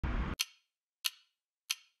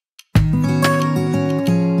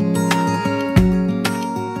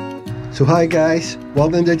So hi guys,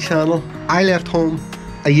 welcome to the channel. I left home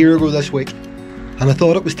a year ago this week and I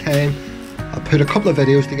thought it was time I put a couple of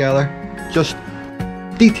videos together just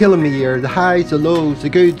detailing my year, the highs, the lows, the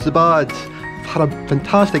goods, the bads. I've had a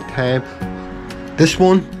fantastic time. This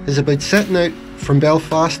one is about setting out from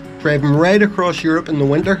Belfast, driving right across Europe in the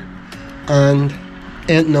winter and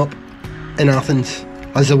ending up in Athens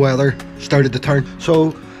as the weather started to turn.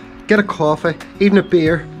 So get a coffee, even a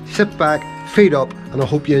beer, sit back, feet up, and I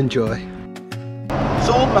hope you enjoy.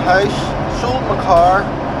 Sold my house, sold my car,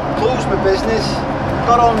 closed my business,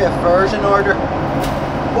 got all my affairs in order,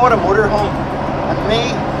 bought a motorhome, and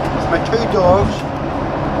me, with my two dogs,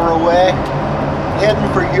 were away, heading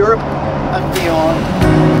for Europe and beyond.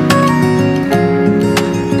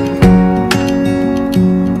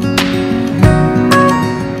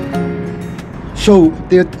 So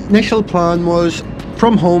the initial plan was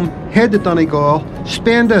from home, head to Donegal,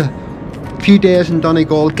 spend a few days in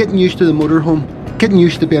Donegal, getting used to the motorhome, getting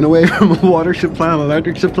used to being away from a water supply and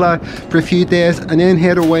electric supply for a few days, and then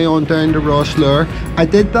head away on down to Rosslare. I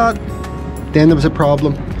did that, then there was a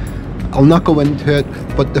problem. I'll not go into it,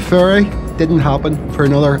 but the ferry didn't happen for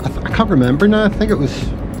another, I can't remember now, I think it was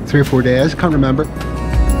 3 or 4 days, can't remember.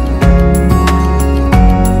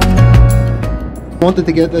 I wanted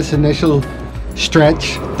to get this initial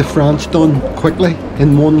stretch to France done quickly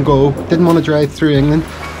in one go. Didn't want to drive through England,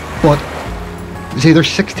 but it was either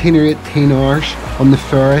 16 or 18 hours on the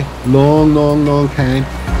ferry. Long time.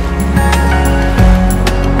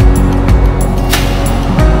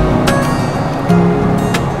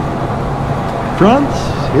 France,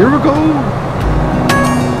 here we go.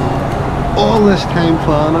 All this time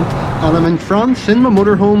planning, and I'm in France in my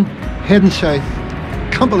motorhome, heading south.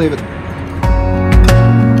 Can't believe it.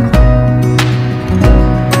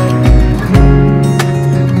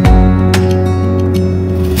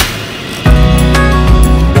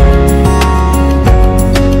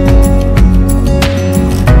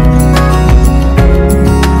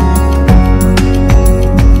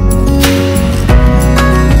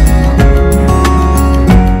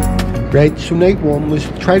 Right, so night one was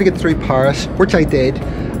try to get through Paris, which I did,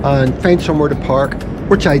 and find somewhere to park,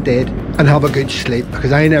 which I did, and have a good sleep,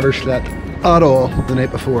 because I never slept at all the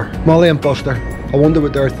night before. Molly and Buster, I wonder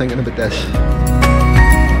what they're thinking about this.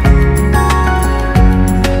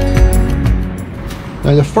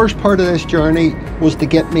 Now the first part of this journey was to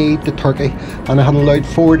get me to Turkey, and I had allowed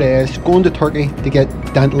 4 days going to Turkey to get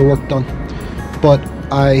dental work done. But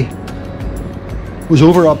I was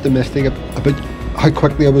over optimistic about how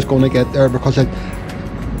quickly I was going to get there, because I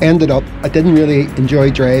ended up, I didn't really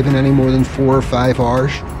enjoy driving any more than 4 or 5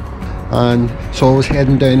 hours, and so I was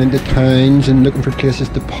heading down into towns and looking for places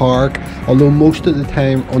to park, although most of the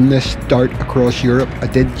time on this dart across Europe I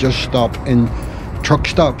did just stop in truck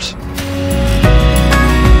stops.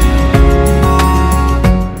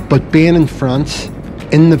 But being in France,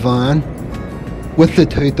 in the van, with the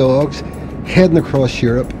 2 dogs, heading across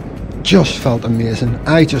Europe, just felt amazing.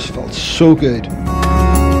 I just felt so good.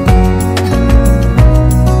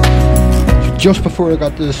 So just before I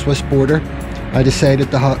got to the Swiss border, I decided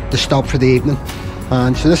to stop for the evening,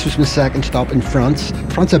 and so this was my second stop in France.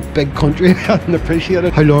 France is a big country. I hadn't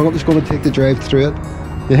appreciated how long it was going to take to drive through it.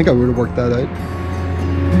 I think I would have worked that out.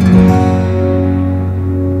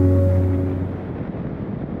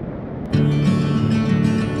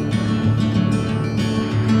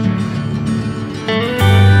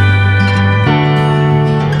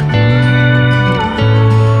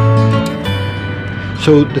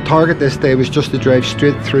 So the target this day was just to drive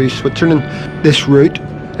straight through Switzerland. This route,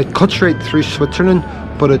 it cuts right through Switzerland,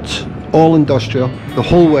 but it's all industrial the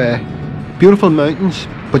whole way. Beautiful mountains,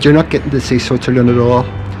 but you're not getting to see Switzerland at all.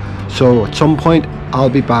 So at some point I'll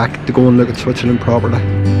be back to go and look at Switzerland properly.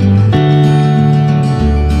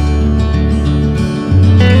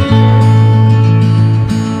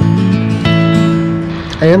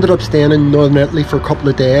 I ended up staying in northern Italy for a couple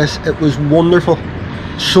of days. It was wonderful,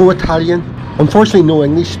 so Italian. Unfortunately no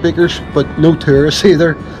English speakers, but no tourists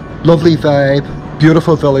either. Lovely vibe,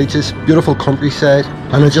 beautiful villages, beautiful countryside,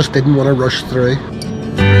 and I just didn't want to rush through.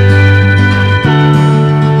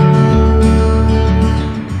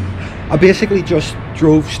 I basically just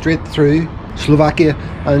drove straight through Slovakia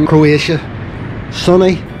and Croatia.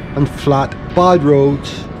 Sunny and flat, bad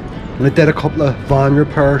roads, and I did a couple of van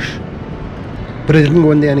repairs, but I didn't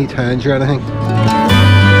go into any towns or anything.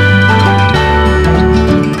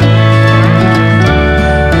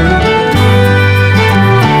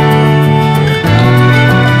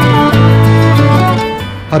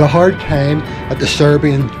 Had a hard time at the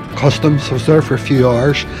Serbian customs. I was there for a few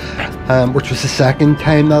hours, which was the second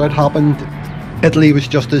time that had happened. Italy was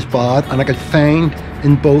just as bad, and I could find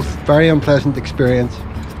in both. Very unpleasant experience.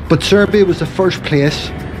 But Serbia was the first place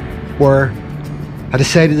where I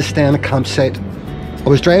decided to stay on a campsite. I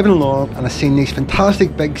was driving along and I seen these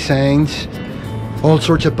fantastic big signs, all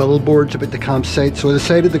sorts of billboards about the campsite, so I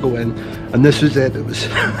decided to go in, and this was it. It was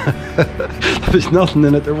there was nothing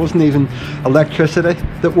in it. There wasn't even electricity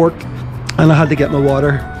that worked, and I had to get my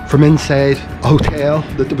water from inside a hotel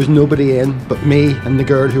that there was nobody in but me and the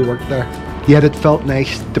girl who worked there. Yet it felt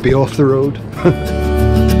nice to be off the road.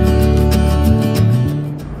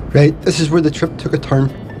 Right, this is where the trip took a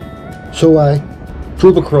turn. So I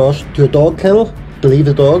drove across to a dog kennel to leave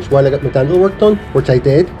the dogs while I got my dental work done, which I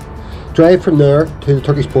did. Drive from there to the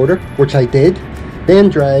Turkish border, which I did. Then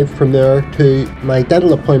drive from there to my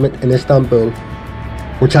dental appointment in Istanbul,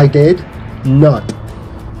 which I did not.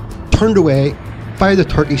 Turned away by the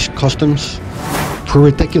Turkish customs for a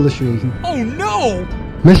ridiculous reason. Oh no!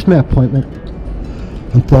 Missed my appointment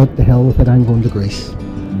and thought, the hell with it, I'm going to Greece.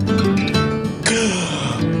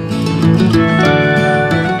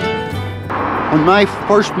 On my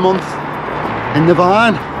first month in the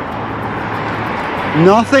van,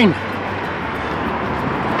 nothing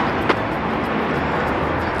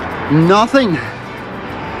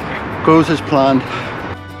goes as planned.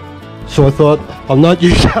 So I thought, I'll not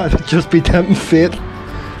use that, it'll just be tempting fate.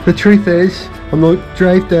 The truth is, I'm going to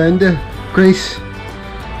drive down to Greece.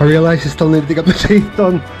 I realised I still needed to get my teeth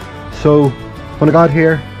done. So when I got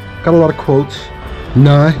here, got a lot of quotes.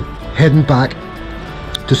 Now, heading back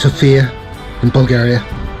to Sofia in Bulgaria.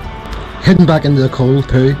 Heading back into the cold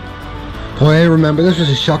too. Boy, I remember this was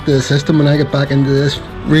a shock to the system when I get back into this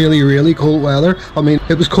really cold weather. I mean,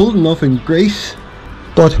 it was cold enough in Greece,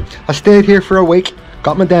 but I stayed here for a week,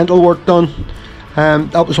 got my dental work done.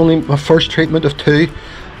 That was only my first treatment of 2.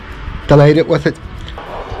 Delighted with it.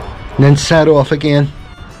 And then set off again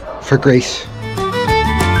for Greece.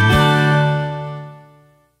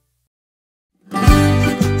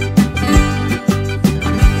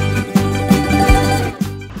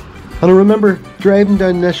 And I remember driving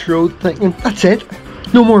down this road thinking, that's it,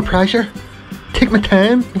 no more pressure, take my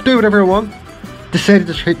time, do whatever I want. Decided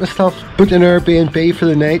to treat myself, booked an Airbnb for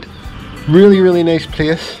the night. Really nice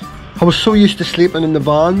place. I was so used to sleeping in the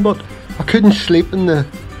van, but I couldn't sleep in the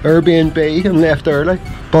Airbnb and left early.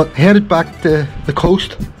 But headed back to the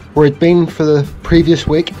coast where I'd been for the previous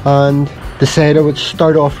week and decided I would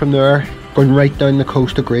start off from there, going right down the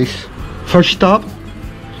coast of Greece. First stop,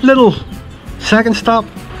 Lidl. Second stop,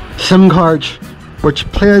 SIM cards, which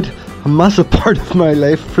played a massive part of my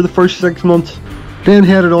life for the first 6 months. Then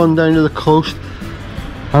headed on down to the coast,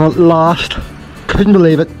 and at last, couldn't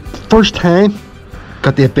believe it, first time,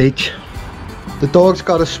 got to a beach. The dogs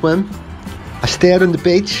got a swim. I stayed on the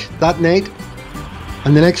beach that night,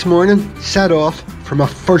 and the next morning set off for my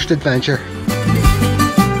first adventure.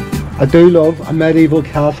 I do love a medieval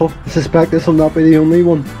castle. I suspect this will not be the only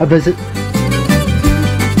one I visit.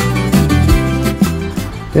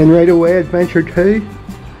 Then right away, adventure 2,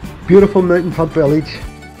 beautiful mountaintop village.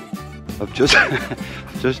 I've just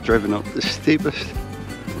driven up the steepest,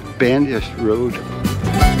 bendiest road.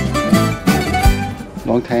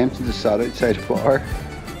 Long time since I sat outside a bar,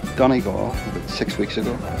 Donegal, about 6 weeks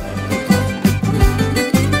ago.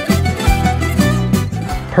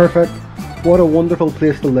 Perfect. What a wonderful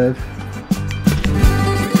place to live.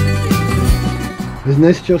 Isn't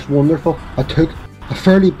this just wonderful? I took a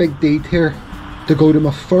fairly big detour to go to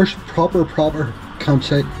my first proper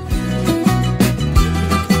campsite.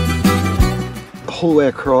 The whole way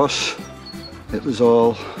across, it was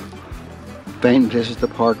all finding places to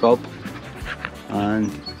park up and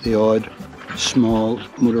the odd small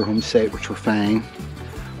motorhome site, which were fine.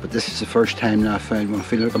 But this is the first time now I found when I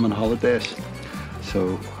feel like I'm on holidays.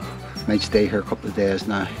 So might stay here a couple of days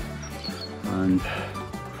now and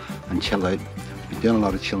chill out. Been doing a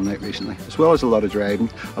lot of chilling out recently, as well as a lot of driving.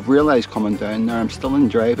 I've realised coming down there I'm still in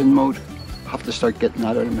driving mode. I have to start getting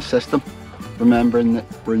that out of my system, remembering that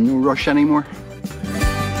we're in no rush anymore.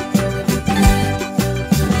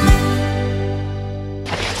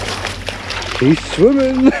 He's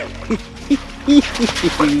swimming!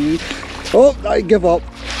 Oh, I give up.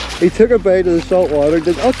 He took a bite of the salt water.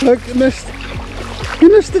 Oh, look, he missed. You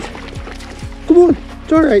missed it. Come on,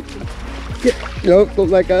 it's alright. Yeah. No, don't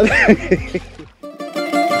like that.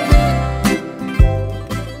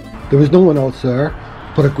 There was no one else there,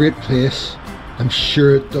 but a great place. I'm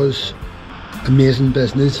sure it does amazing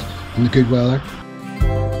business in the good weather.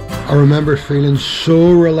 I remember feeling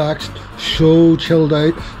so relaxed, so chilled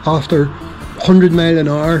out after 100 miles an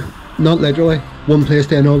hour, not literally, one place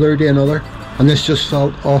to another, and this just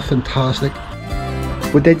felt fantastic.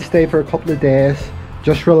 We did stay for a couple of days,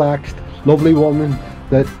 just relaxed. Lovely woman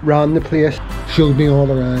that ran the place, showed me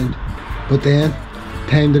all around. But then,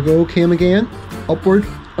 time to go came again, upward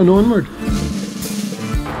and onward.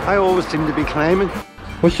 I always seem to be climbing.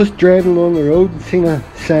 I was just driving along the road and seen a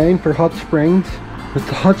sign for hot springs. It's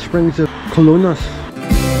the hot springs of Colonas.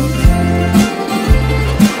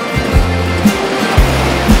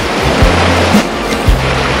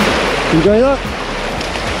 Enjoy that?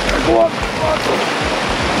 Go on.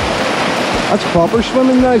 That's proper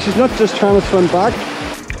swimming now, she's not just trying to swim back.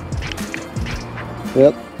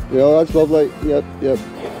 Yep, yeah, that's lovely, yep.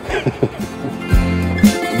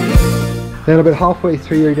 Then about halfway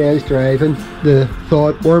through your day's driving, the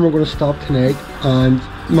thought, where am I going to stop tonight? And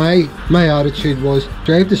my attitude was,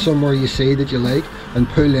 drive to somewhere you see that you like and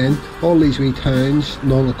pull in. All these wee towns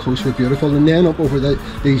along the coast were beautiful, and then up over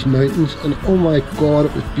these mountains, and oh my god,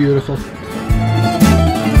 it was beautiful.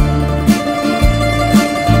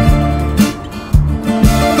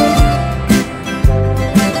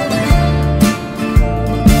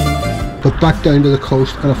 Got back down to the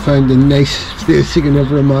coast and I found the nicest place you can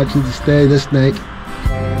ever imagine to stay this night.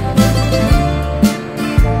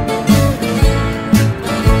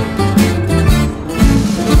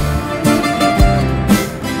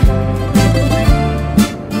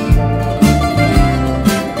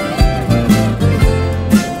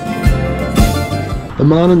 The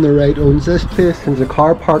man on the right owns this place, and there's a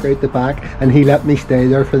car park out the back, and he let me stay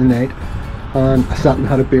there for the night, and I sat and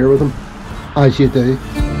had a beer with him, as you do.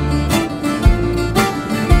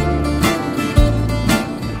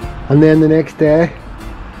 And then the next day,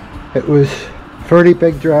 it was a fairly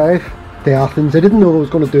big drive to Athens. I didn't know I was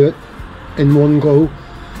going to do it in one go,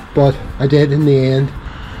 but I did in the end.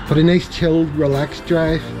 But a nice chilled, relaxed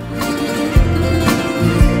drive.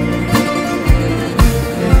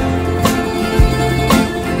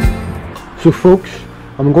 So folks,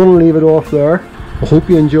 I'm going to leave it off there. I hope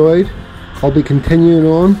you enjoyed. I'll be continuing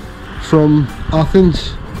on from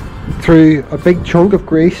Athens through a big chunk of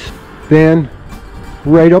Greece, then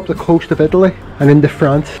right up the coast of Italy and into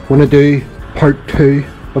France. I'm going to do part 2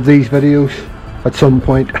 of these videos at some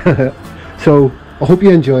point. So I hope you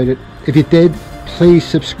enjoyed it. If you did, please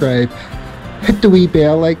subscribe, hit the wee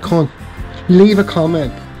bell icon, leave a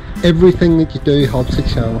comment. Everything that you do helps the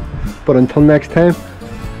channel. But until next time,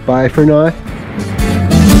 bye for now.